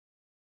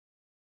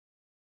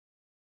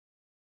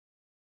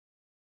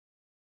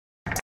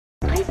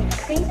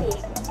crazy.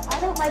 I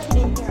don't like it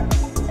in here.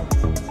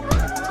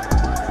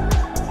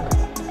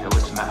 Hey,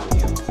 what's the matter with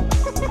you?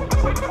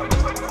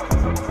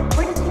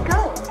 Where did he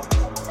go?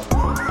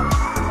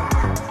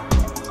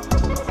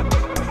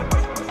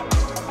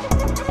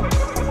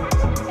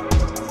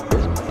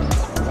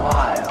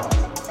 Wild.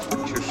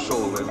 Put your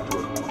soul into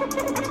it.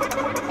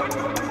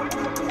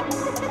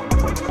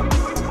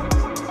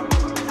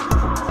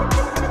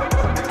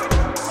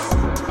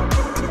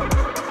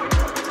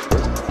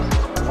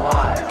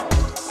 Wild.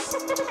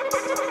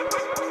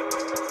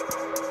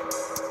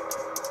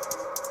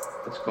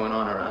 What's going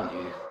on around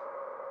you?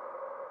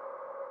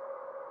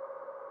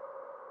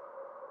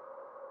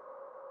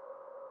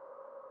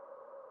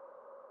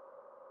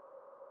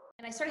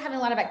 And I started having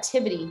a lot of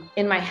activity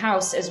in my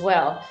house as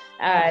well.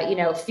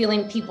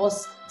 Feeling people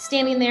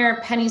standing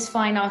there, pennies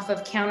flying off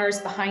of counters,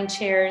 behind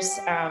chairs,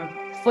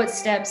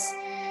 footsteps,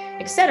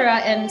 etc.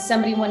 And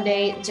somebody one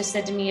day just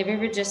said to me, "Have you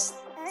ever just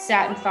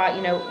sat and thought,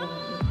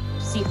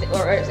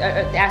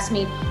 asked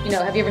me,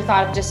 have you ever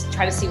thought of just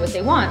try to see what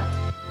they want?"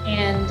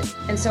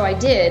 And so I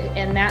did,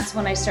 and that's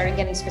when I started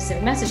getting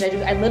specific message.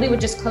 I literally would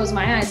just close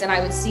my eyes, and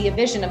I would see a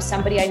vision of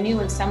somebody I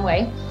knew in some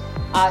way,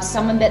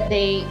 someone that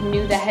they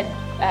knew that had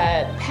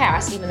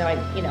passed, even though I,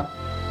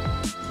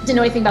 didn't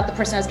know anything about the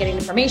person I was getting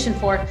information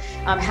for,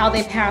 how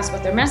they passed,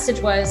 what their message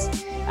was,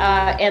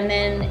 and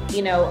then,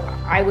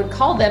 I would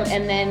call them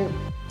and then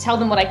tell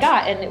them what I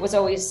got, and it was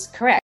always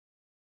correct.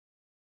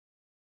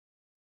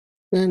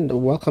 And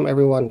welcome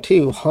everyone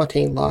to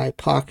Hauntinglive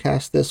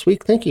podcast this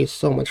week. Thank you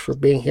so much for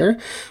being here.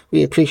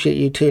 We appreciate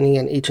you tuning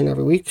in each and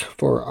every week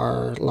for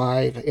our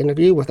live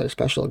interview with our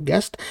special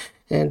guest.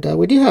 And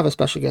we do have a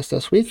special guest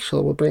this week,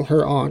 so we'll bring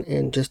her on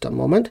in just a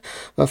moment.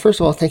 But first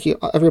of all, thank you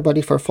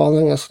everybody for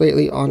following us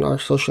lately on our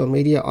social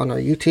media, on our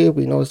YouTube.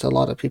 We noticed a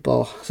lot of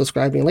people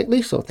subscribing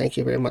lately, so thank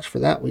you very much for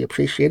that. We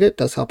appreciate it. It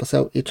does help us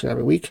out each and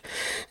every week.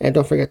 And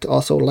don't forget to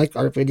also like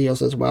our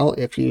videos as well.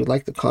 If you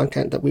like the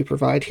content that we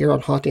provide here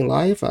on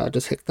Hauntinglive,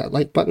 just hit that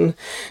like button,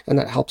 and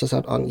that helps us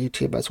out on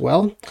YouTube as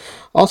well.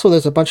 Also,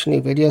 there's a bunch of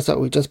new videos that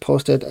we just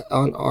posted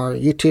on our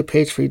YouTube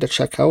page for you to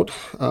check out.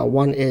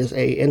 One is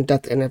a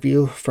in-depth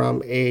interview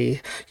from a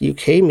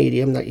UK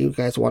medium that you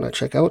guys want to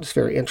check out. It's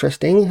very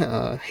interesting.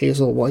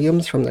 Hazel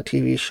Williams from the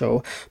TV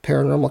show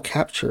Paranormal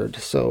Captured.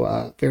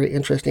 So very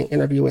interesting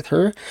interview with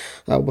her.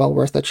 Well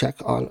worth a check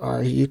on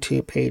our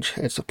YouTube page.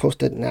 It's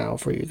posted now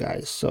for you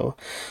guys.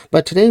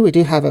 But today we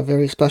do have a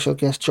very special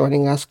guest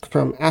joining us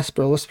from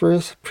Astral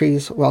Whispers.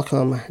 Please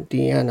welcome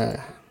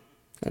Deena.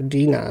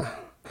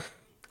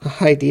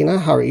 Hi Deena,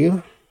 how are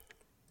you?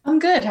 I'm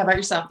good. How about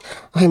yourself?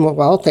 I'm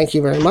well, thank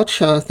you very much.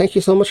 Thank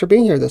you so much for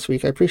being here this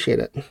week. I appreciate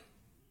it.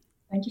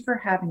 Thank you for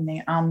having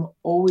me. I'm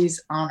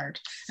always honored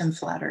and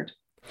flattered.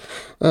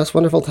 It's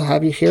wonderful to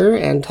have you here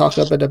and talk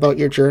a bit about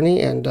your journey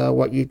and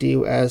what you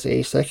do as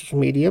a psychic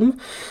medium.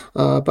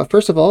 But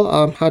first of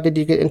all, how did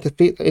you get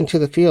into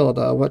the field?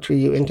 What drew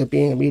you into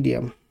being a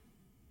medium?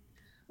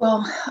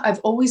 Well, I've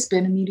always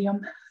been a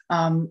medium.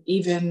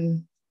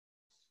 Even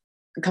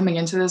coming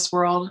into this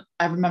world,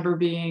 I remember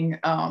being,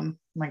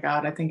 my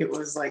God, I think it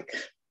was like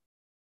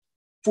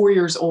 4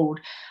 years old.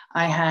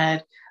 I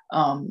had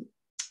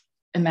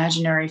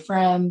imaginary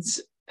friends,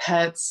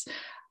 pets.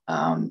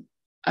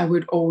 I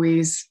would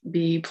always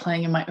be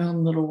playing in my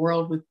own little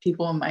world with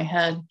people in my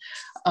head.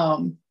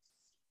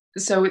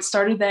 So it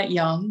started that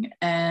young,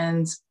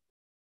 and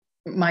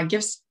my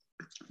gifts,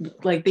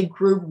 they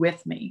grew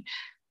with me,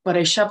 but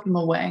I shoved them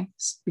away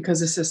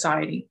because of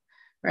society,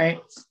 right?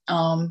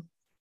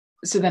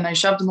 So then I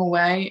shoved them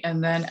away,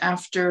 and then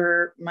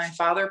after my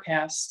father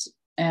passed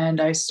and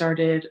I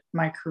started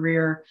my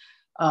career,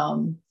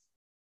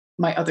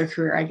 my other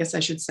career, I guess I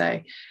should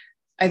say,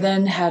 I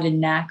then had a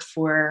knack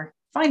for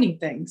finding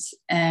things,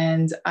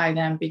 and I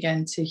then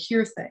began to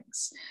hear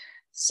things.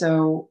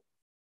 So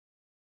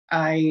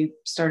I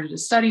started to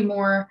study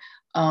more.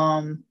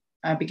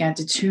 I began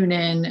to tune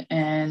in,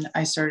 and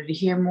I started to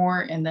hear more,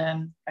 and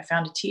then I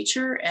found a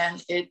teacher,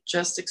 and it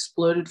just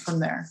exploded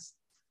from there.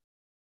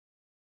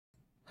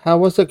 How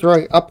was it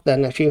growing up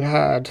then, if you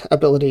had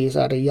abilities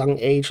at a young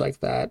age like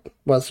that?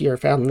 Was your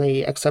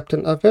family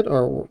acceptant of it,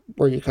 or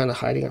were you kind of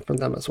hiding it from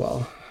them as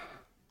well?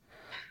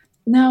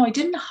 No, I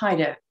didn't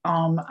hide it.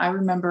 I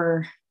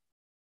remember,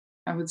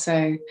 I would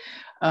say,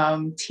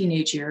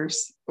 teenage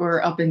years,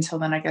 or up until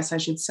then, I guess I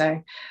should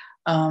say,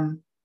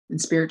 and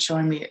Spirit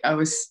showing me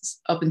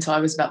up until I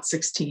was about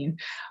 16.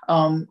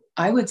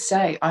 I would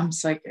say I'm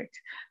psychic,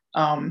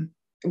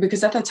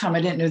 because at that time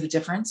I didn't know the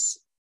difference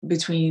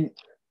between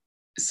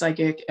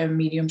psychic and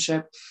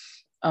mediumship,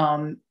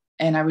 and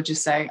I would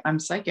just say I'm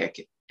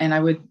psychic, and I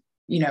would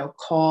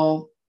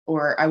call,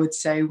 or I would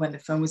say when the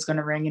phone was going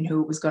to ring and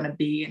who it was going to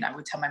be, and I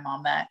would tell my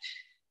mom that,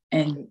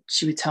 and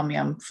she would tell me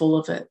I'm full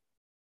of it,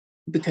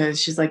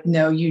 because she's like,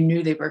 no, you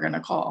knew they were going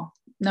to call.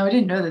 No, I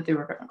didn't know that they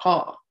were going to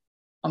call.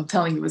 I'm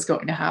telling you it was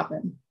going to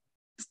happen.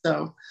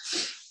 So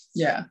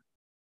yeah.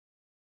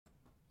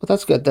 Well,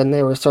 that's good. Then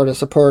they were sort of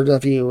supportive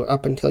of you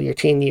up until your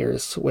teen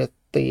years with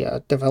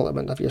the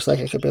development of your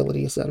psychic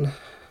abilities then.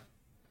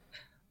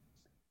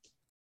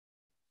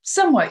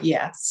 Somewhat,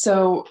 yeah.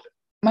 So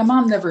my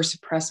mom never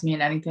suppressed me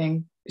in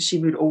anything. She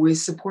would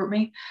always support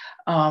me.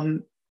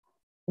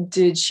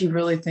 Did she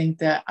really think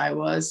that I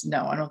was?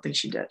 No, I don't think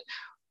she did.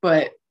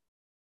 But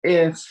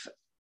if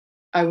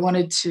I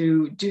wanted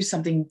to do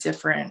something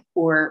different,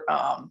 or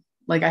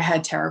like I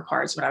had tarot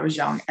cards when I was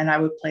young and I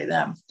would play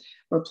them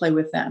or play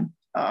with them,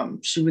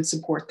 she would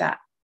support that.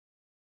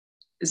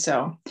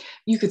 So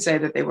you could say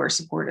that they were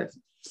supportive.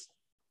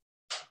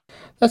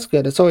 That's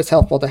good. It's always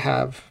helpful to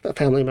have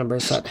family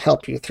members that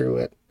help you through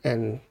it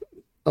and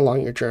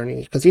along your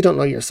journey, because you don't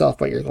know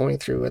yourself what you're going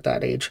through at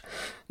that age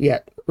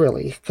yet,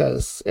 really,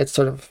 because it's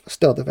sort of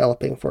still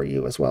developing for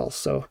you as well.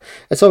 So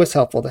it's always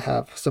helpful to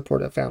have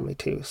supportive family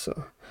too.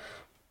 So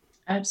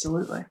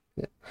Absolutely.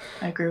 yeah.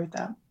 I agree with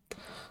that.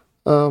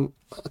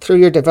 Through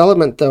your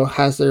development, though,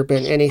 has there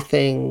been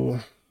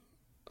anything,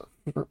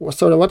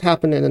 sort of what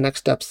happened in the next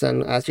steps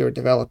then as you were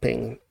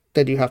developing?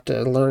 Did you have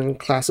to learn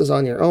classes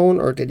on your own,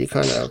 or did you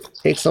kind of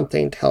take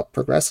something to help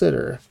progress it,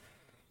 or?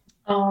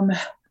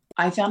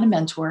 I found a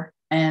mentor,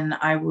 and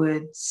I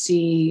would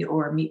see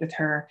or meet with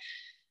her.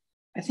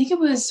 I think it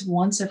was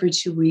once every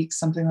 2 weeks,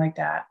 something like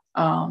that.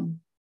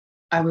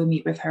 I would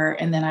meet with her,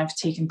 and then I've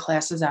taken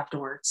classes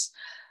afterwards.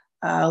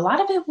 A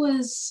lot of it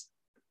was,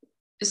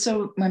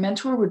 so my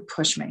mentor would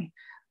push me,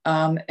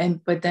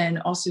 but then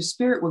also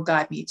spirit would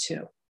guide me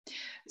too.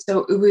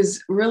 So it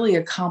was really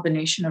a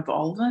combination of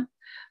all of it,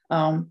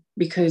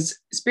 because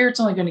spirit's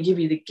only going to give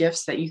you the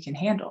gifts that you can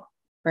handle,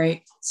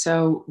 right?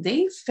 So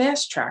they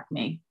fast tracked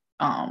me.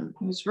 It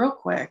was real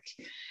quick,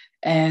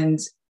 and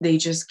they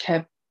just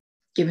kept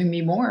giving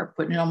me more,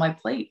 putting it on my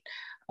plate,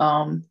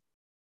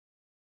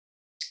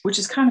 which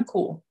is kind of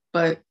cool.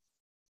 But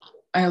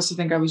I also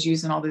think I was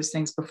using all those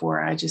things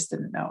before. I just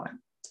didn't know it.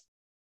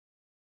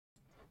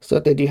 So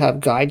did you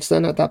have guides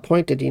then at that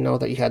point? Did you know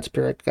that you had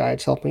spirit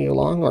guides helping you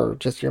along, or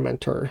just your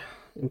mentor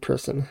in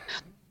person?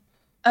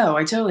 Oh,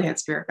 I totally had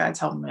spirit guides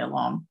helping me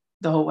along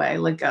the whole way.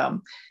 Like,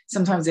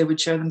 sometimes they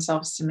would show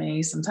themselves to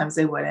me, sometimes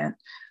they wouldn't.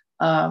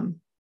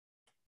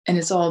 And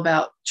it's all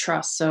about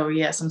trust. So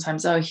yeah,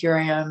 sometimes, oh, here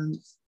I am,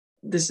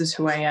 this is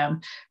who I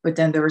am. But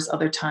then there was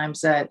other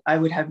times that I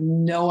would have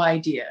no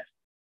idea.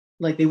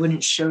 Like, they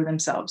wouldn't show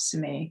themselves to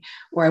me,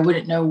 or I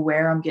wouldn't know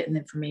where I'm getting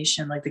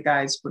information. Like, the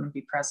guys wouldn't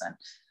be present.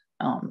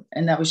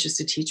 And that was just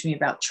to teach me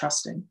about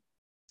trusting.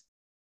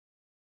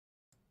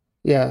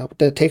 Yeah,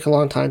 did it take a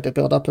long time to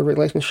build up a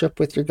relationship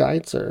with your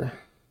guides, or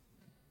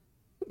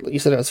you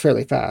said it was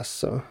fairly fast,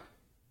 so.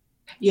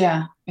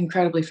 Yeah,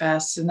 incredibly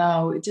fast. So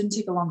no, it didn't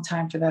take a long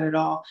time for that at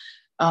all.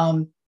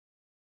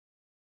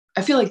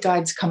 I feel like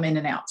guides come in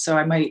and out. So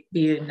I might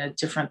be in a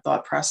different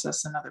thought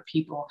process than other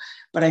people,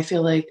 but I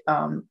feel like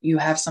you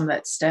have some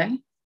that stay,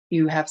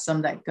 you have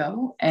some that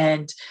go,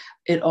 and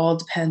it all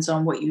depends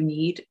on what you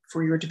need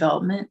for your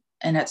development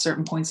and at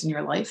certain points in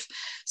your life.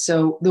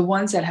 So the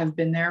ones that have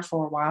been there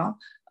for a while,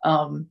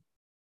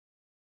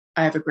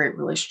 I have a great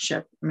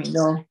relationship. I mean,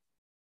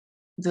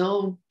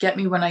 they'll get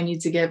me when I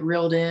need to get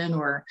reeled in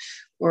or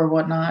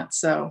whatnot.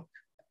 So,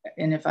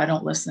 and if I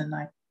don't listen,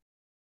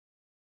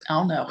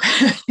 I'll know,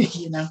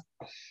 you know.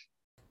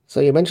 So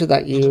you mentioned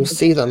that you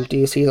see them. Do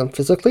you see them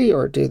physically,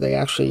 or do they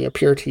actually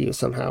appear to you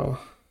somehow?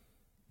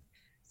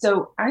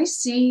 So I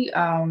see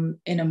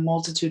in a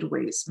multitude of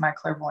ways my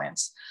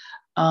clairvoyance.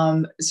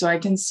 So I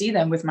can see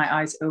them with my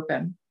eyes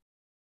open.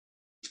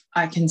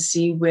 I can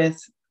see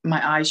with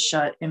my eyes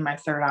shut in my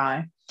third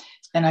eye.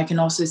 And I can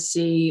also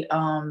see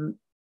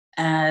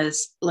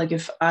as like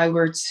if I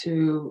were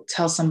to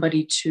tell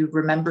somebody to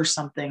remember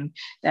something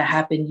that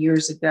happened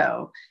years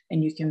ago,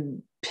 and you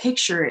can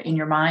picture it in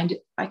your mind,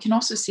 I can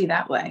also see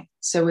that way.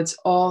 So it's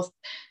all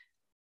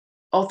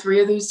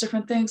three of those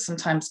different things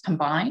sometimes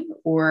combine,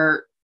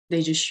 or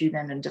they just shoot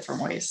in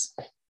different ways.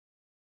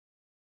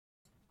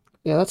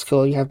 Yeah, that's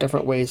cool. You have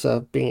different ways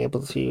of being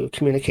able to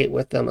communicate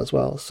with them as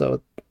well.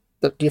 So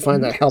do you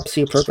find that helps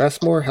you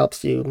progress more,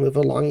 helps you move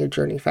along your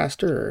journey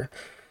faster, or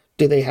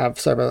do they have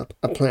sort of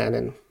a plan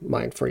in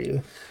mind for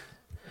you?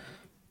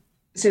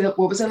 Say that.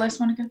 What was that last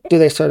one again? Do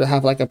they sort of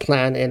have like a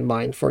plan in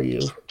mind for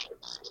you?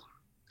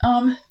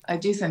 I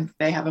do think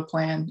they have a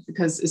plan,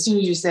 because as soon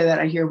as you say that,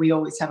 I hear we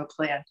always have a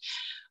plan.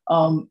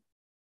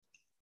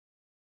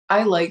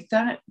 I like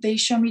that they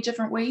show me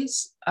different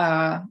ways.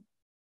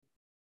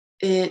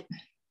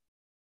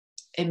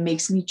 It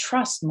makes me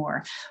trust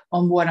more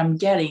on what I'm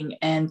getting,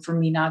 and for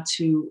me not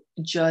to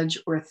judge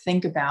or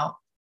think about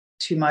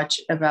too much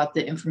about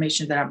the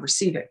information that I'm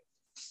receiving.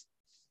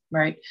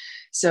 Right.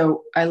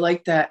 So I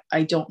like that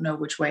I don't know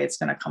which way it's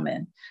going to come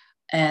in.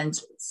 And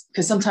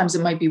because sometimes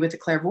it might be with the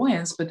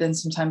clairvoyance, but then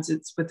sometimes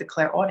it's with the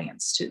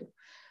clairaudience too.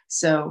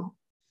 So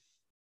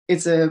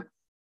it's a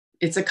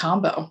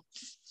combo.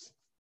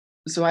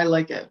 So I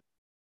like it.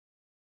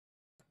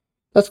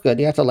 That's good.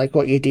 You have to like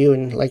what you do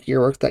and like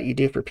your work that you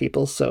do for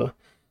people. So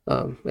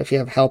if you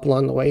have help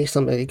along the way,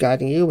 somebody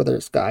guiding you, whether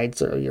it's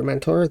guides or your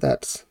mentor,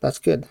 that's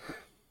good.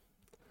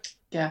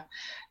 Yeah.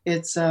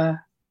 It's I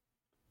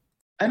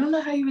don't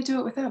know how you would do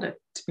it without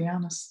it, to be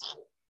honest.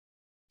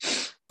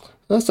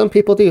 Well, some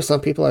people do. Some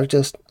people are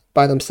just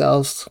by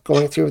themselves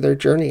going through their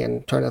journey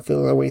and trying to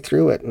feel their way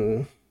through it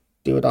and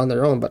do it on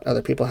their own, but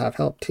other people have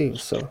help too.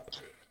 So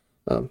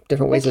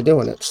different ways of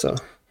doing it. So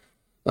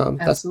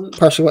that's Absolutely.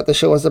 partially what the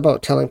show is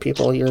about, telling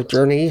people your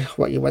journey,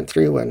 what you went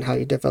through, and how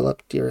you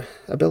developed your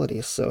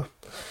abilities. So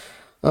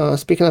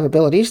speaking of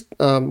abilities,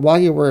 while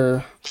you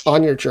were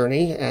on your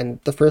journey and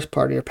the first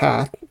part of your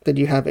path, did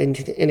you have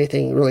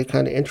anything really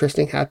kind of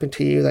interesting happen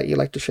to you that you'd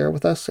like to share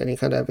with us? Any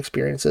kind of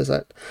experiences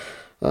that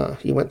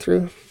you went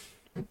through?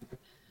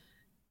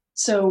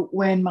 So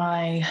when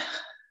my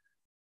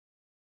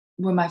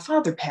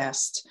father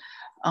passed,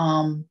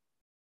 because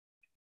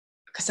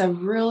I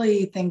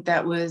really think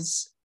that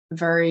was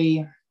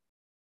a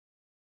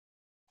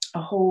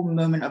whole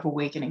moment of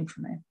awakening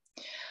for me,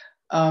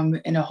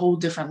 in a whole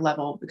different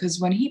level. Because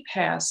when he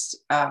passed,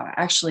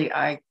 actually,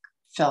 I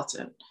felt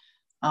it.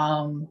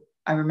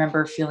 I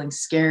remember feeling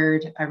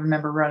scared. I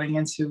remember running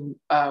into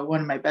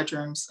one of my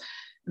bedrooms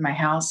in my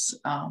house,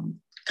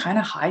 kind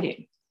of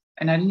hiding,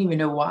 and I didn't even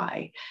know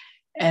why.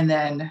 And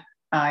then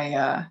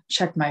I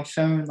checked my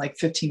phone like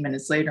 15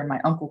 minutes later. My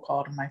uncle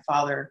called, and my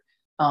father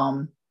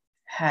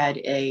had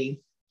a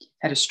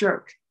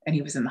stroke, and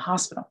he was in the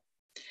hospital.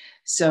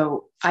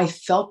 So I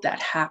felt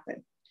that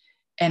happen,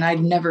 and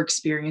I'd never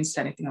experienced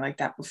anything like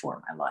that before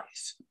in my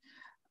life.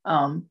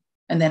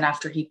 And then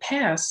after he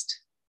passed,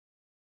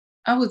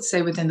 I would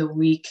say within the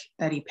week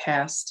that he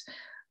passed,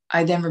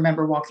 I then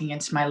remember walking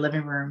into my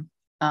living room,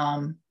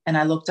 and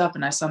I looked up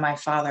and I saw my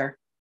father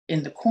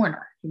in the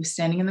corner. He was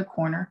standing in the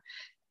corner,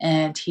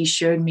 and he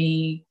showed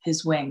me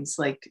his wings,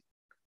 like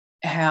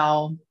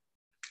how,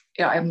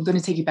 I'm going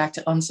to take you back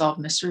to Unsolved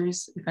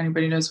Mysteries, if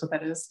anybody knows what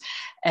that is,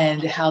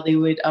 and how they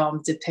would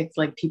depict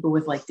like people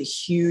with like the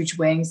huge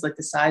wings, like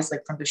the size,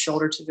 like from the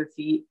shoulder to their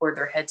feet or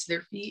their head to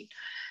their feet.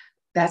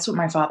 That's what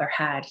my father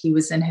had. He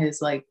was in this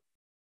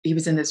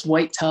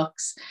white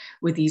tux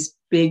with these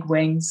big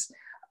wings.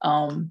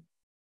 And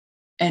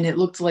it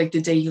looked like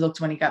the day he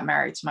looked when he got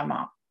married to my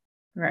mom.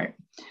 Right.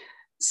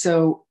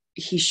 So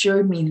he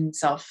showed me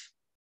himself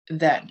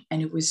then,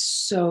 and it was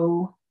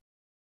so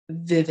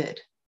vivid.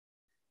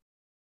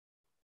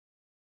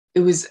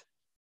 It was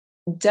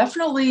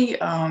definitely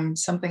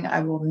something I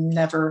will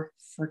never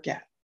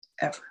forget,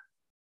 ever.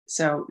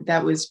 So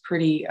that was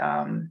pretty,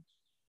 that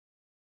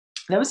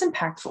was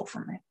impactful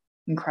for me,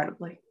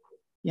 incredibly,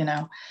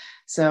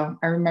 So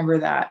I remember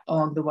that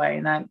along the way,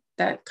 and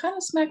that kind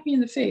of smacked me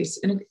in the face.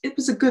 And it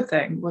was a good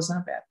thing. It wasn't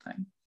a bad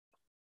thing.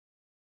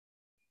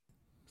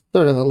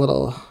 Sort of a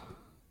little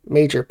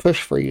major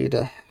push for you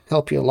to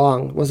help you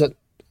along. Was it,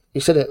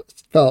 you said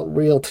it felt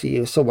real to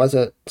you, so was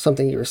it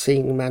something you were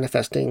seeing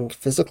manifesting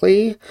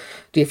physically?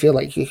 Do you feel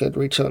like you could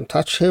reach out and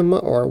touch him,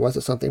 or was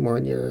it something more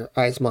in your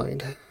eyes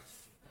mind?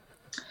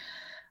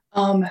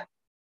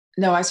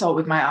 No, I saw it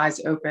with my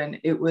eyes open.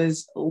 It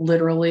was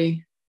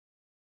literally,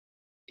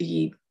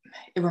 it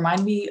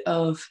reminded me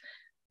of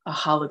a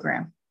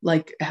hologram,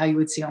 like how you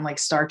would see on like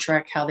Star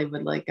Trek, how they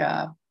would like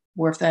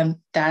morph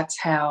them. That's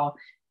how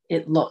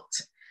it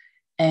looked.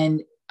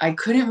 And I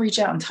couldn't reach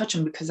out and touch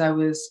him because I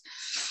was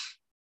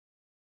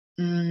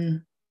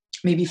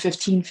maybe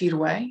 15 feet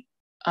away.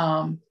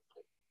 And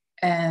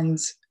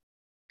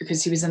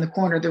because he was in the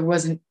corner, there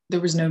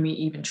was no me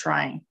even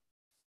trying.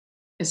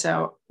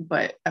 So,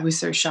 but I was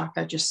so shocked,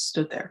 I just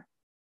stood there.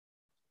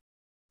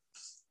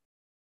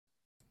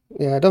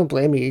 Yeah, I don't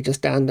blame you. You just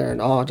stand there in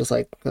awe, just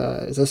like,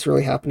 is this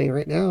really happening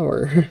right now?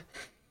 Or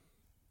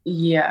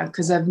Yeah,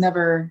 because at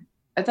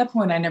that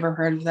point, I never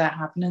heard of that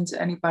happening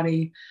to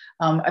anybody.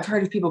 I've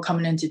heard of people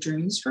coming into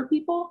dreams for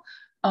people.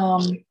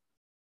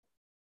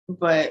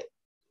 But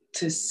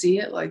to see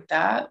it like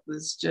that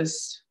was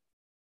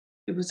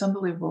it was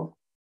unbelievable.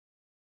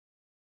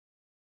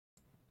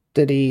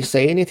 did he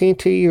say anything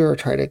to you or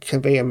try to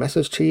convey a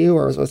message to you,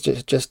 or was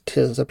it just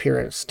his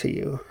appearance to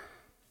you?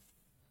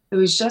 It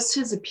was just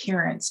his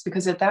appearance,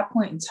 because at that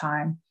point in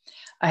time,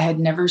 I had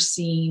never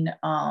seen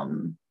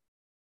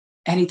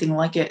anything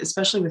like it,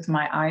 especially with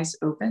my eyes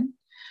open.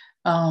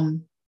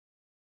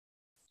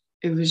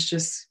 It was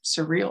just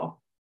surreal,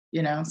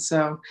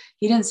 So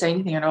he didn't say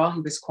anything at all.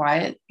 He was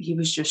quiet. He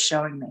was just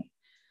showing me.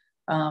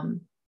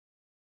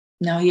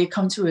 Now he had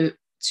come to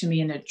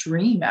me in a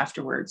dream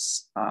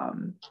afterwards,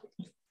 and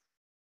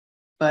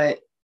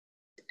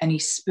he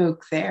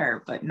spoke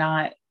there, but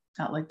not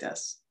like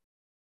this.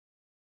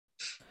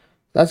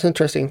 That's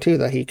interesting too,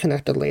 that he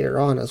connected later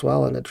on as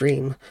well in a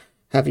dream.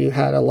 Have you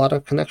had a lot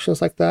of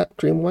connections like that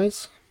dream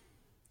wise?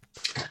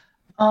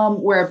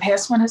 Where a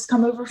past one has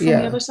come over from the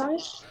Yeah. other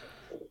side?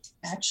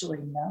 Actually,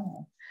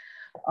 no.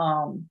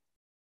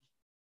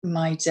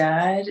 My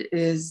dad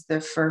is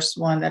the first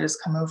one that has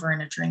come over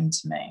in a dream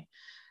to me.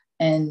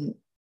 And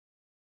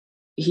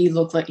he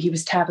looked like he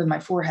was tapping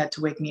my forehead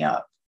to wake me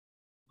up.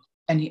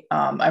 And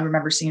I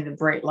remember seeing the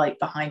bright light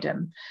behind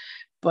him.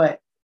 But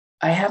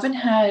I haven't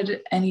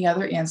had any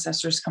other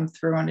ancestors come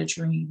through on a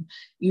dream.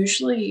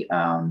 Usually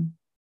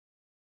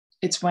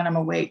it's when I'm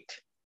awake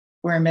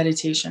or in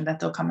meditation that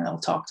they'll come and they'll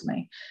talk to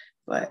me,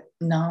 but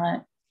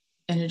not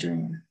in a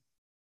dream.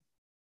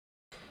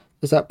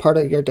 Is that part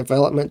of your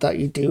development that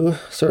you do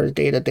sort of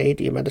day to day?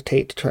 Do you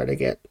meditate to try to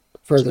get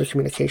further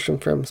communication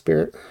from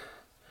spirit?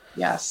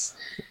 Yes.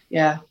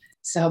 Yeah.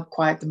 It's to help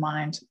quiet the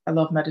mind. I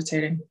love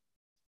meditating.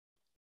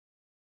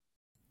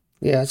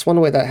 Yeah, it's one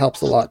way that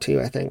helps a lot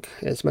too, I think,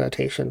 is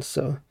meditation.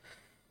 So,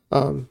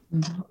 um,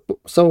 Mhm.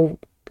 so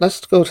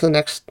let's go to the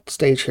next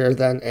stage here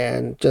then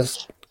and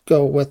just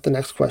go with the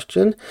next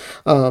question.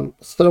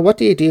 So what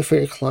do you do for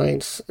your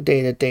clients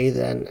day to day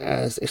then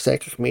as a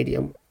psychic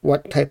medium?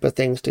 What type of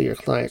things do your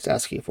clients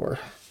ask you for?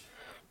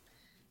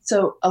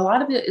 So a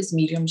lot of it is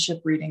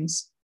mediumship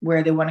readings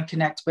where they want to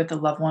connect with a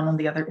loved one on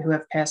the other who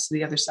have passed to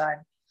the other side,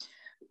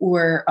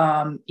 or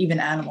even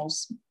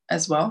animals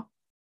as well.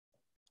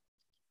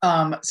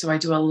 So I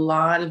do a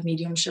lot of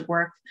mediumship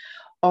work.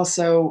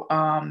 Also,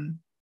 a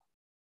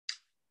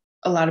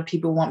lot of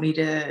people want me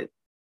to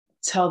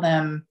tell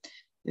them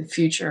the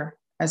future,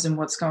 as in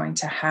what's going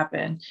to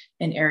happen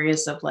in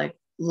areas of like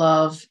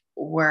love,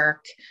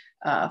 work,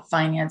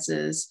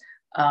 finances,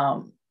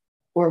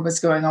 or what's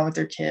going on with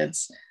their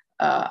kids.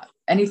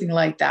 Anything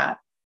like that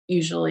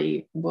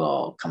usually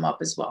will come up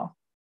as well.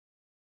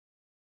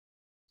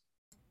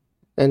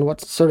 And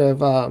what sort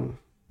of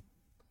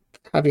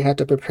have you had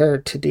to prepare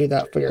to do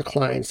that for your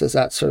clients? Is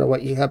that sort of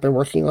what you have been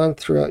working on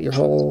throughout your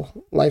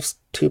whole life's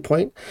 2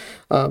 point?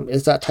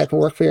 Is that type of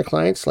work for your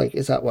clients? Like,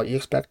 is that what you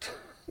expect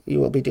you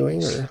will be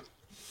doing, or?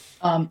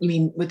 You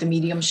mean with the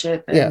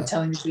mediumship and Yeah,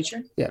 telling the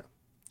future? yeah.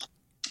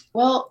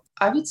 Well,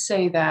 I would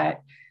say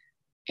that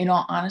in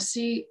all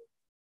honesty,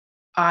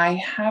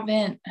 I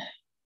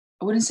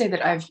wouldn't say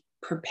that I've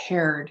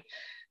prepared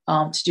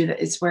to do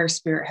that. It's where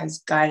spirit has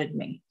guided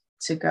me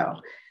to go.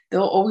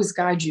 They'll always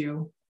guide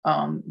you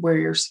where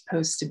you're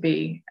supposed to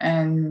be.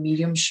 And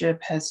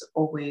mediumship has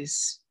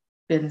always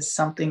been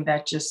something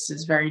that just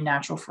is very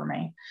natural for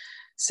me.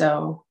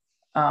 So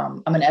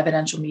I'm an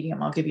evidential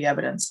medium. I'll give you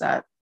evidence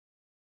that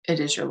it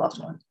is your loved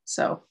one.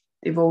 So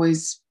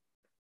it's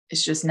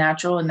just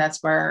natural. And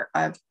that's where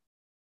I've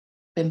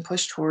been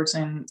pushed towards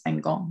and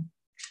gone.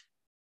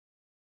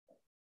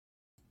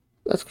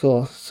 That's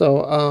cool.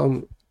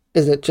 So,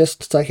 is it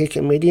just psychic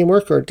and medium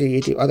work, or do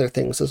you do other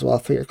things as well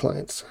for your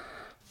clients?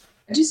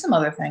 I do some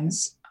other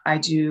things. I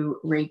do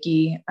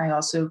Reiki. I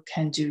also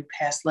can do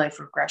past life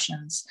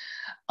regressions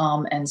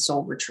and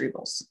soul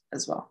retrievals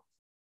as well.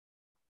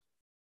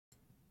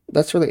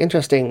 That's really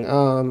interesting.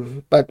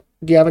 But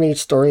do you have any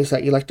stories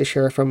that you like to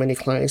share from any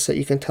clients that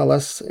you can tell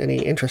us? Any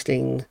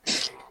interesting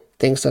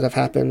things that have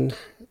happened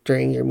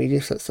during your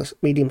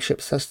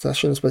mediumship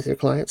sessions with your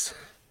clients?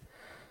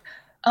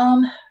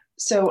 Um,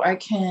 so I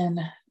can,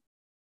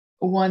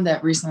 one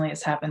that recently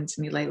has happened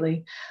to me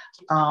lately.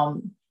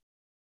 Um,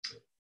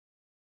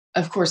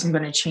 of course, I'm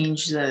going to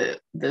change the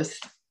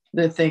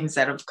things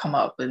that have come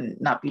up and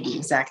not be the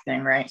exact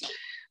thing, right?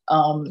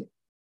 Um,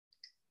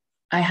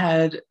 I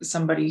had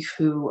somebody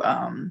who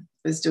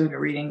was doing a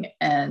reading,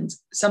 and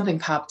something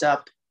popped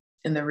up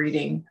in the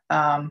reading.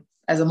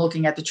 As I'm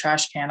looking at the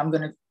trash can, I'm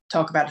going to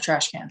talk about a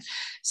trash can.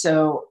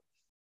 So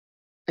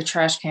a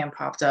trash can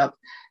popped up,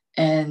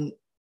 and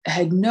I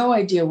had no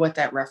idea what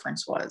that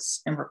reference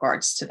was in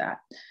regards to that.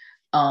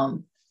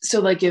 So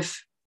like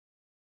if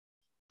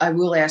I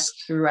will ask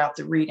throughout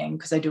the reading,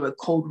 because I do a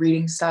cold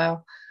reading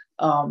style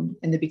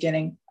in the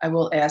beginning, I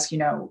will ask,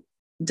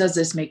 does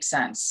this make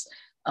sense?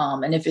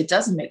 And if it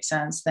doesn't make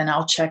sense, then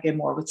I'll check in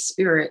more with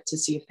spirit to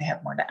see if they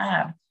have more to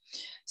add.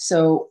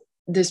 So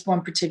this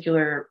one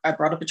particular, I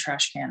brought up a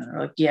trash can, and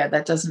they're like, yeah,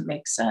 that doesn't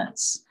make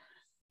sense.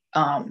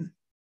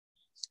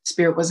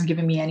 Spirit wasn't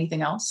giving me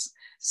anything else.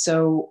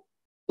 So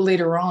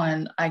later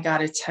on, I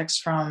got a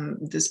text from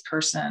this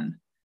person.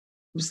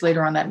 It was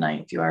later on that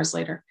night, a few hours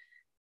later.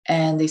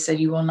 And they said,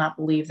 you will not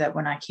believe that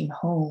when I came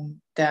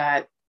home,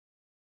 that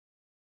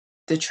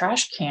the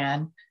trash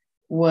can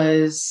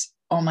was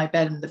on my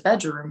bed in the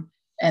bedroom,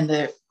 and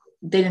they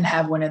didn't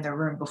have one in their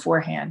room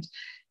beforehand.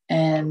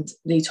 And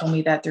they told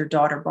me that their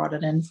daughter brought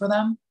it in for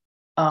them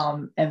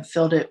and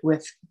filled it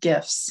with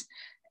gifts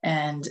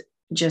and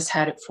just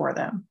had it for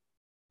them.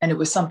 And it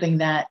was something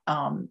that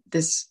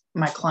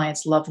my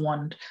client's loved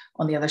one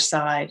on the other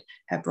side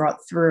had brought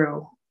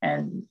through.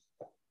 And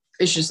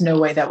it's just no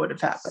way that would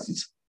have happened.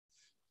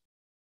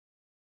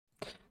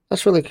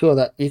 That's really cool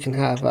that you can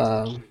have,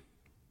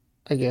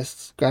 I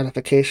guess,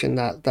 gratification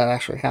that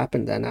actually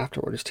happened then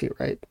afterwards too,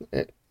 right?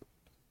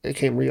 It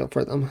came real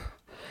for them.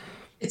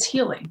 It's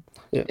healing.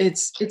 Yeah.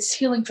 It's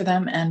healing for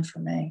them and for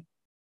me,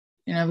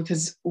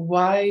 because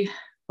why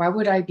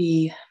would I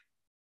be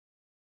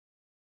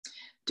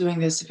doing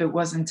this if it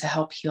wasn't to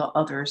help heal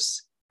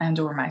others and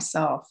or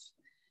myself?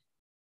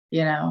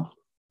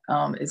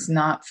 It's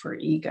not for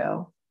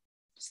ego.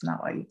 It's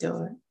not why you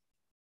do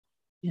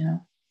it.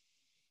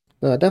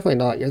 No, definitely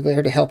not. You're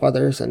there to help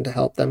others and to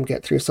help them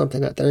get through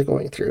something that they're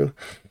going through.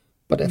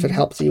 But if it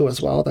helps you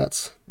as well,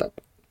 that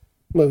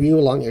move you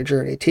along your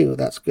journey too.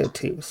 That's good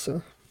too.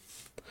 So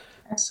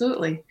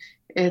absolutely,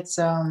 it's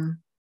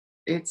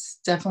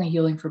definitely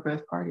healing for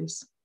both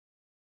parties.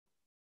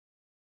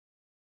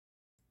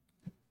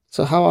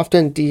 So how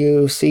often do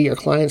you see your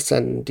clients,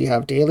 and do you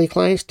have daily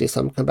clients? Do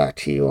some come back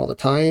to you all the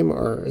time,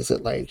 or is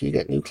it like you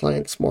get new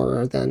clients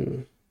more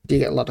than, do you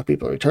get a lot of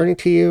people returning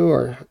to you,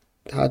 or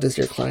how does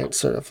your client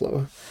sort of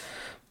flow?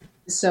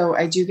 So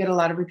I do get a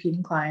lot of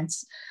repeating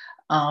clients.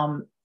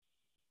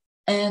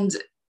 And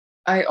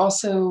I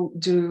also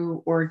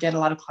do or get a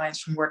lot of clients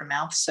from word of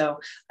mouth.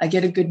 So I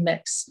get a good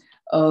mix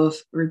of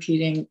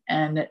repeating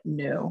and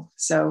new.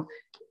 So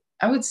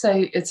I would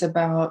say it's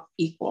about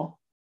equal.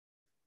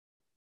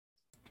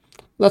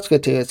 That's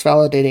good too. It's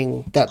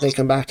validating that they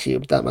come back to you,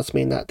 but that must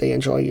mean that they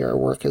enjoy your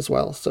work as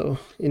well. So,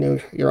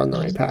 you're on the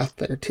right path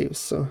there too.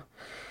 So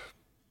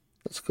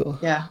that's cool.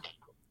 Yeah,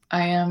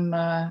 I am.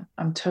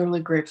 I'm totally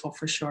grateful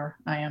for sure.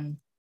 I am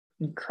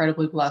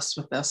incredibly blessed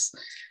with this.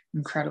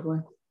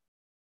 Incredibly.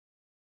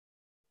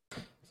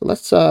 So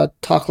let's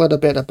talk a little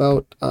bit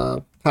about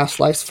past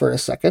lives for a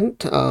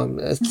second.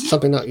 It's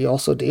something that you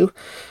also do.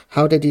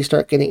 How did you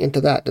start getting into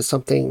that? Did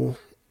something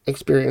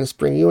experience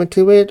bring you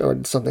into it, or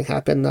did something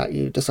happen that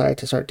you decided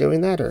to start doing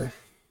that? Or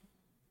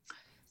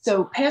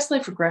So past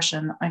life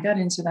regression, I got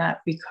into that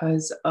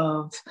because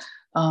of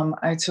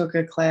I took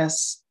a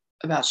class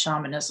about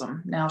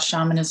shamanism. Now,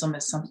 shamanism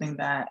is something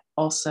that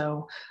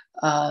also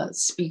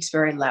speaks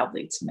very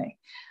loudly to me,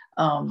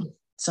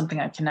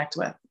 something I connect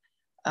with.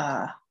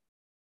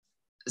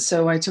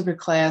 So I took a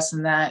class,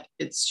 and that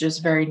it's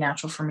just very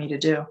natural for me to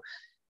do.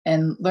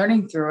 And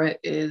learning through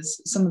it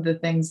is some of the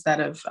things that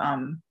have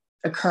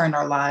occur in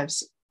our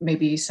lives,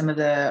 maybe some of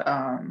the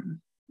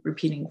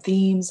repeating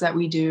themes that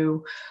we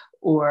do,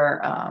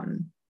 or I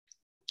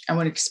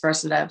would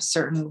express it as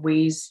certain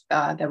ways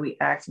that we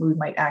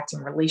might act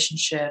in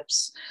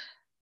relationships,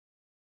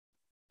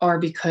 or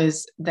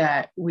because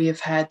that we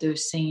have had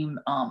those same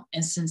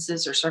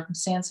instances or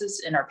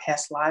circumstances in our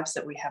past lives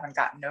that we haven't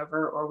gotten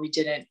over or we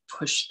didn't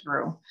push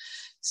through.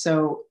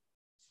 So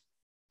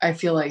I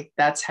feel like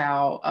that's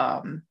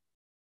how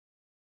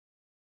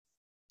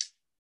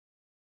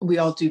we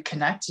all do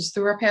connect, is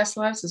through our past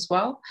lives as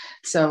well.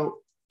 So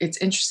it's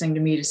interesting to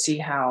me to see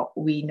how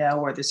we know,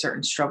 or the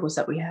certain struggles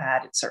that we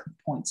had at certain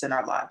points in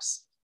our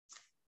lives.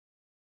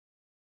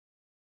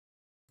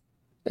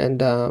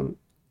 and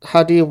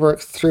how do you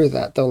work through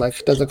that though?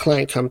 Like, does a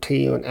client come to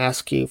you and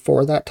ask you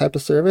for that type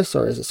of service,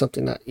 or is it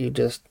something that you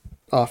just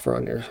offer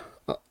on your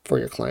for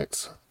your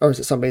clients, or is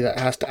it somebody that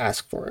has to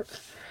ask for it?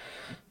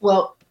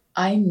 Well,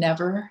 I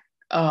never,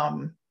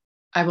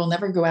 I will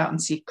never go out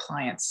and seek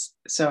clients.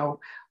 So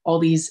all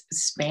these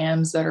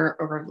spams that are,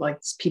 or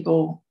like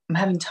people, I'm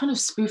having a ton of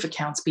spoof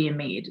accounts being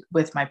made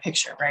with my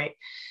picture, right?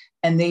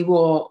 And they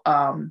will,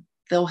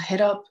 they'll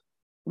hit up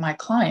my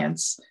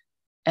clients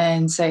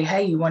and say,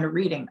 hey, you want a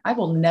reading? I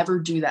will never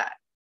do that,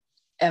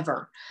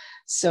 ever.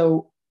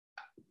 So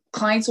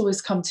clients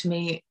always come to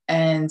me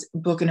and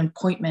book an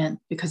appointment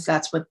because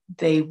that's what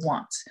they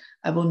want.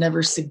 I will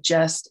never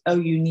suggest, oh,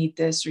 you need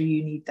this or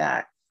you need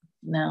that.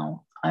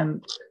 No,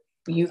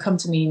 you come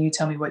to me and you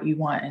tell me what you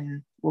want,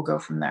 and we'll go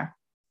from there.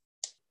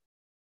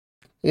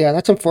 Yeah,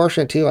 that's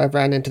unfortunate too. I've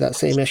ran into that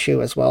same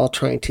issue as well,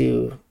 trying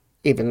to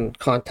even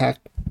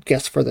contact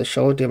guests for the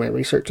show, do my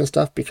research and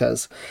stuff,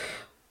 because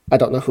I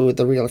don't know who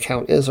the real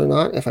account is or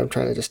not if I'm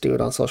trying to just do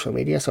it on social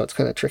media. So it's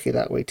kind of tricky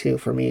that way too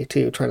for me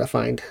too, trying to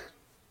find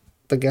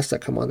the guests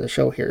that come on the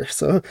show here.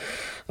 So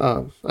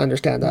I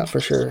understand that for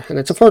sure. And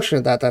it's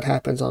unfortunate that that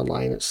happens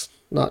online. It's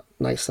not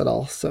nice at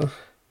all. So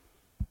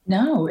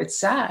No, it's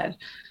sad.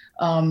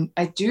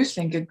 I do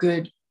think a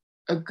good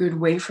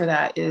way for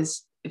that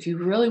is, if you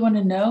really want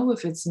to know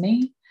if it's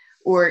me,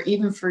 or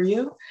even for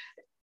you,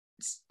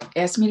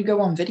 ask me to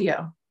go on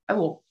video. I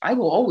will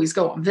always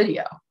go on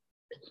video,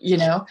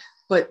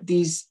 but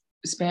these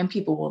spam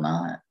people will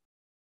not.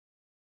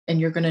 And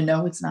you're going to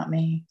know it's not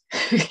me,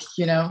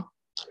 you know?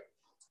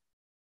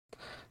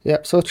 yeah,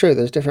 so true.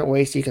 There's different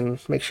ways you can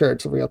make sure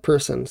it's a real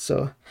person.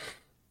 So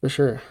for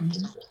sure.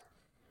 Mhm.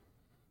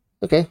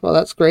 Okay, well,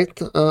 that's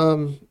great.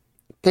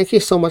 Thank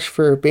you so much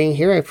for being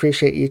here. I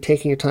appreciate you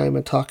taking your time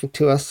and talking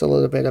to us a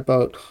little bit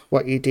about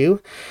what you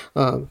do.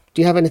 Do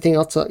you have anything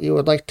else that you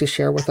would like to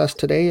share with us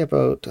today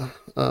about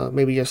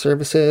maybe your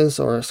services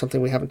or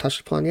something we haven't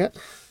touched upon yet?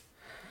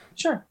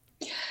 Sure.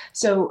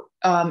 So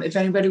if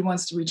anybody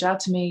wants to reach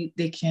out to me,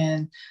 they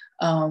can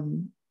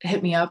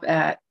hit me up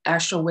at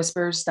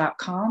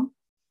astralwhispers.com.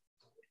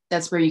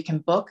 That's where you can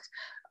book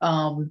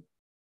a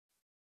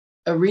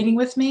reading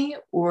with me,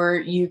 or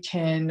you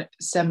can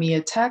send me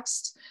a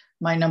text.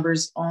 My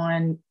number's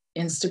on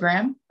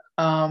Instagram,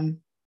 and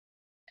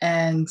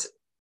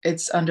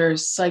it's under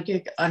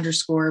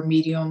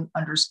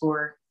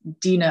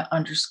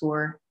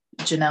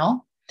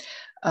psychic_medium_Deena_Janelle.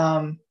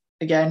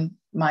 Again,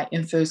 my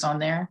info's on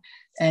there,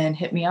 and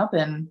hit me up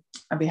and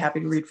I'd be happy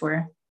to read for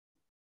you.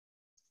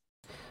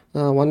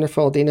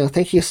 Wonderful, Deena.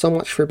 Thank you so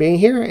much for being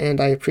here, and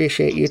I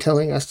appreciate you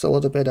telling us a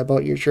little bit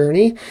about your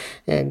journey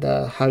and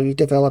how you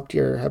developed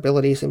your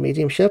abilities in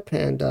mediumship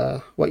and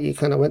what you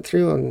kind of went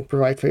through and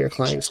provide for your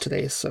clients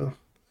today. So,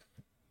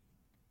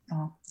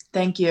 Oh,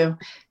 thank you.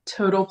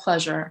 Total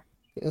pleasure.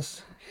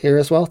 yes, here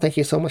as well. Thank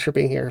you so much for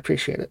being here.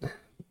 Appreciate it.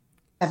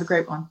 Have a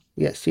great one.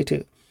 Yes, you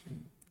too.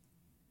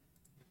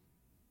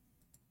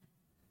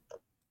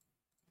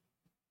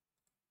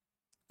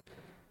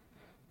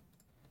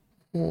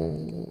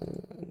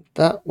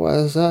 That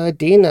was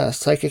Deena,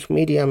 psychic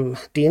medium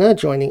Deena,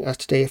 joining us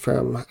today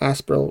from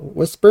Astral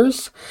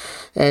Whispers.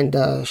 And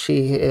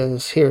she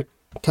is here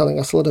telling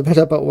us a little bit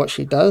about what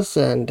she does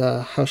and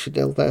how she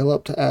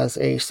developed as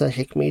a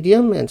psychic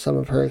medium and some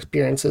of her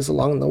experiences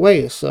along the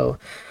way. So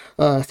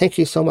thank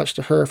you so much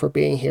to her for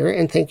being here,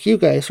 and thank you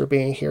guys for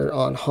being here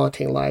on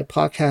Haunting Live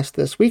podcast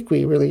this week.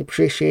 We really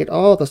appreciate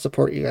all the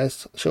support you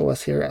guys show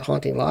us here at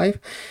Haunting Live,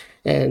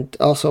 and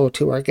also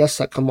to our guests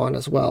that come on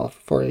as well,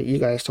 for you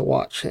guys to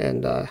watch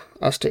and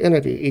us to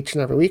interview each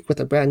and every week with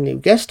a brand new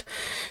guest.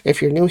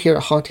 If you're new here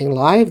at Haunting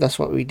Live, that's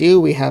what we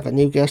do. We have a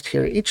new guest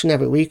here each and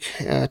every week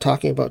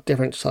talking about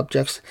different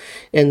subjects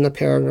in the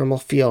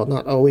paranormal field.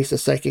 Not always a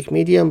psychic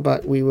medium,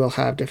 but we will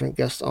have different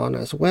guests on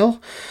as well.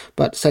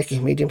 But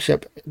psychic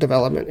mediumship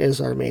development is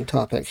our main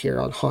topic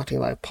here on Haunting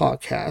Live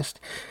podcast.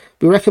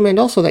 We recommend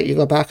also that you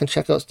go back and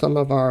check out some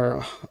of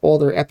our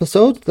older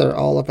episodes. They're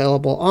all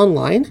available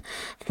online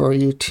for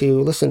you to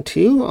listen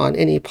to on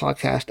any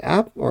podcast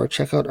app, or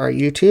check out our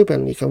YouTube,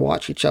 and you can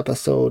watch each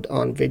episode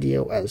on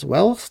video as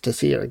well to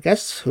see our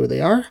guests, who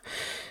they are,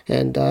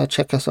 and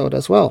check us out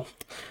as well.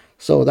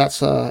 So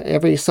that's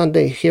every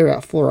Sunday here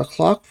at 4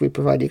 o'clock. We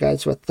provide you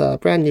guys with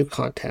brand new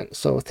content.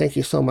 So thank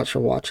you so much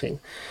for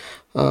watching.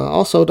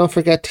 Also, don't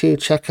forget to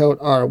check out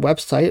our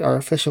website. Our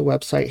official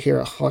website here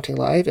at Haunting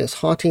Live is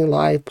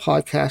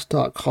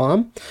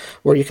hauntinglivepodcast.com,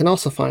 where you can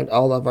also find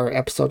all of our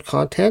episode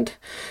content.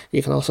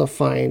 You can also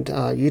find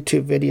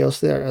YouTube videos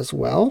there as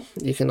well.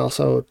 You can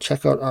also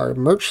check out our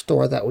merch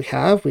store that we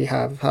have. We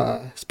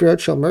have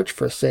spiritual merch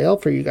for sale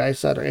for you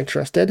guys that are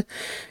interested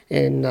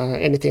in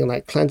anything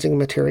like cleansing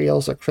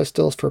materials or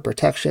crystals for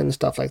protection,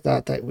 stuff like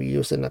that that we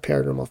use in the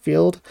paranormal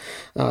field.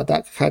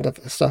 That kind of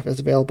stuff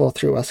is available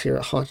through us here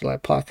at Haunting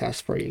Live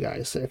Podcast for you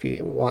guys if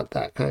you want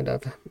that kind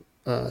of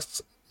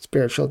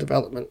spiritual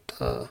development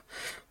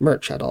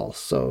merch at all.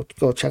 So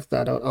go check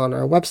that out on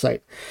our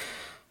website.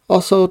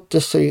 Also,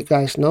 just so you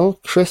guys know,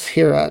 Chris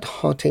here at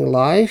Haunting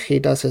Live, he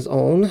does his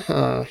own.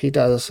 He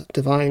does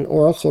divine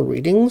oracle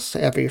readings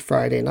every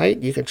Friday night.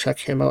 You can check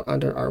him out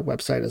under our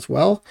website as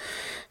well,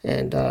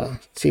 and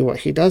see what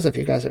he does. If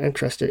you guys are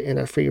interested in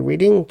a free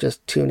reading,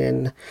 just tune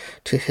in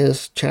to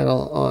his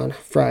channel on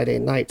Friday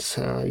nights.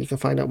 You can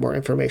find out more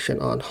information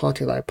on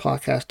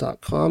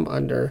hauntinglivepodcast.com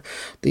under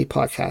the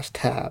podcast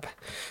tab.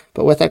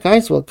 But with that,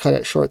 guys, we'll cut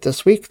it short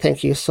this week.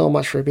 Thank you so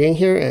much for being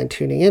here and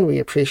tuning in. We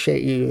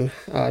appreciate you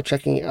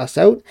checking us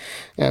out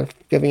and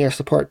giving your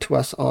support to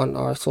us on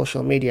our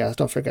social media.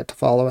 Don't forget to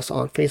follow us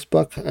on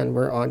Facebook, and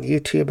we're on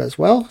YouTube as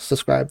well.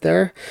 Subscribe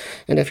there.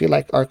 And if you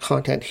like our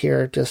content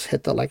here, just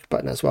hit the like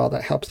button as well.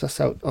 That helps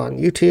us out on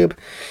YouTube.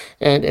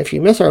 And if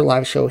you miss our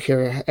live show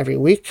here every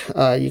week,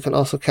 you can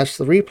also catch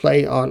the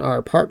replay on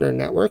our partner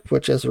network,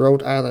 which is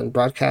Rhode Island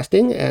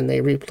Broadcasting, and they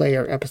replay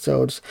our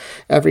episodes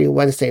every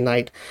Wednesday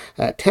night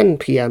at 10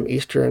 p.m.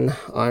 Eastern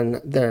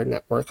on their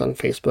network on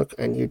Facebook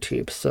and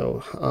YouTube.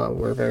 So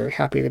we're very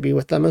happy to be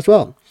with them as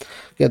well.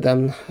 Give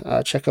them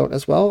a check out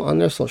as well on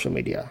their social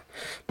media.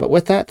 But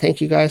with that,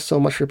 thank you guys so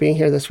much for being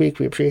here this week.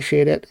 We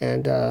appreciate it,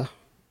 and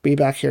be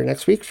back here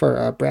next week for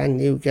a brand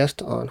new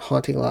guest on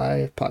Haunting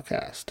Live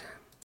podcast.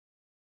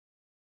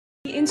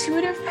 The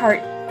intuitive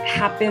part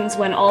happens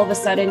when all of a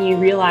sudden you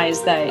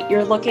realize that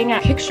you're looking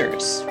at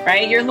pictures,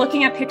 right? You're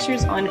looking at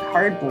pictures on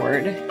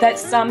cardboard that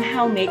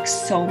somehow make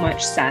so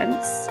much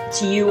sense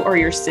to you or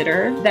your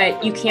sitter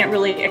that you can't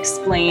really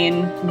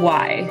explain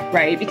why,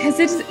 right? Because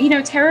it's,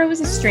 tarot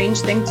is a strange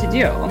thing to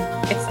do.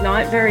 It's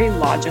not very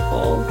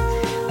logical.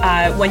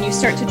 When you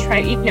start to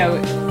try,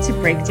 to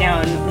break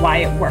down why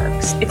it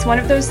works. It's one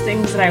of those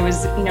things that I would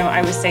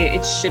say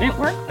it shouldn't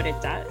work, but it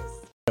does.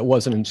 It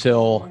wasn't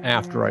until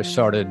after I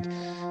started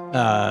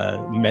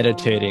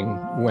meditating,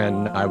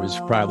 when I was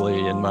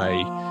probably in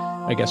my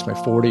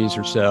 40s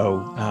or so,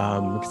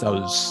 because I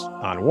was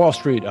on Wall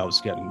Street. I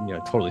was getting,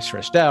 totally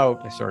stressed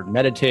out. I started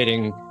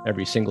meditating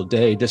every single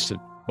day just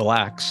to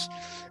relax.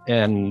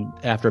 And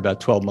after about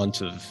 12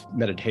 months of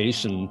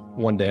meditation,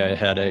 one day I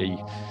had a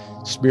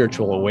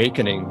spiritual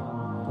awakening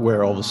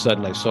where all of a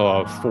sudden I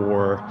saw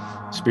 4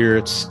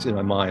 spirits in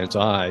my mind's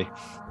eye,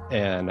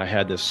 and I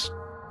had this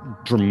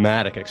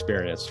dramatic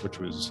experience, which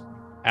was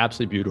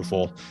absolutely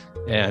beautiful.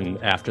 And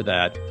after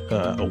that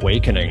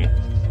awakening,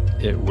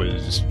 it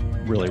was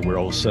really where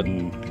all of a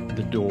sudden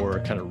the door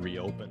kind of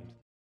reopened.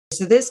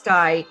 So this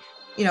guy,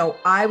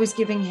 I was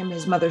giving him,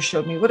 his mother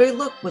showed me what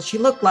she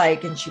looked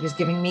like, and she was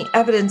giving me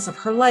evidence of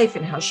her life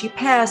and how she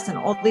passed and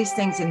all these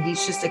things, and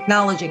he's just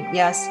acknowledging,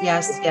 yes,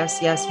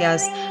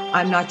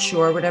 I'm not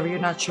sure, whatever you're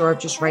not sure of,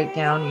 just write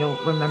down, you'll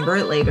remember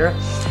it later.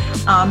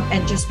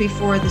 And just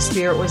before the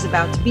spirit was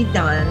about to be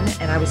done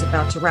and I was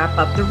about to wrap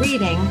up the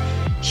reading,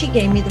 she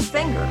gave me the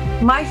finger.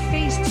 My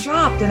face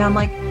dropped, and I'm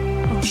like,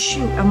 oh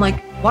shoot. I'm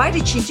like, why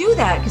did she do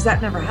that? Because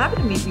that never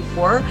happened to me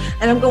before.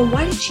 And I'm going,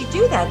 why did she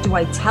do that? Do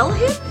I tell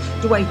him?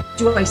 Do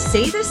I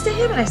say this to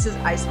him? And I said,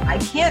 I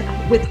can't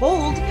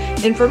withhold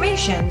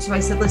information. So I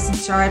said, listen,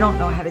 sir, I don't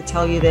know how to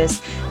tell you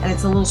this. And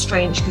it's a little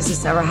strange because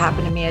this never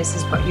happened to me. I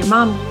says, but your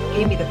mom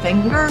gave me the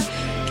finger.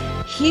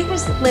 he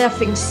was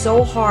laughing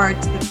so hard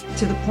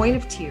to the point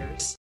of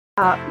tears.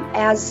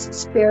 As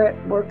Spirit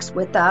works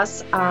with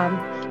us,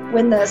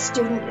 when the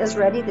student is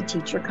ready, the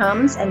teacher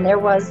comes, and there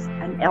was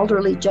an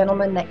elderly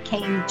gentleman that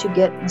came to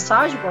get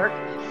massage work.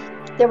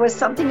 There was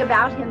something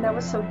about him that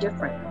was so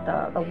different.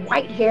 The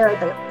white hair,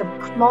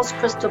 the most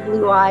crystal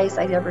blue eyes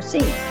I'd ever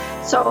seen.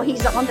 So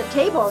he's on the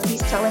table and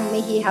he's telling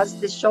me he has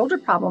this shoulder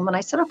problem. And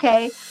I said,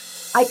 okay,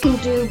 I can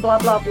do blah,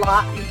 blah,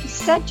 blah. And he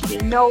said to me,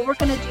 no, we're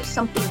going to do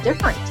something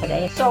different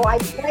today. So I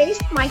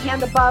placed my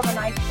hand above and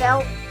I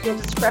felt the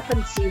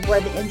discrepancy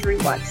where the injury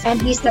was. And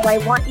he said, I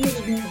want you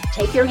to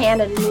take your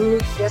hand and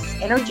move this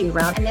energy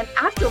around. And then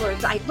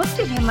afterwards, I looked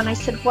at him and I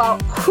said, well,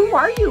 who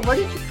are you? Where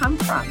did you come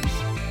from?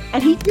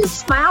 And he just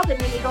smiled at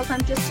me and he goes,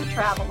 I'm just a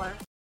traveler.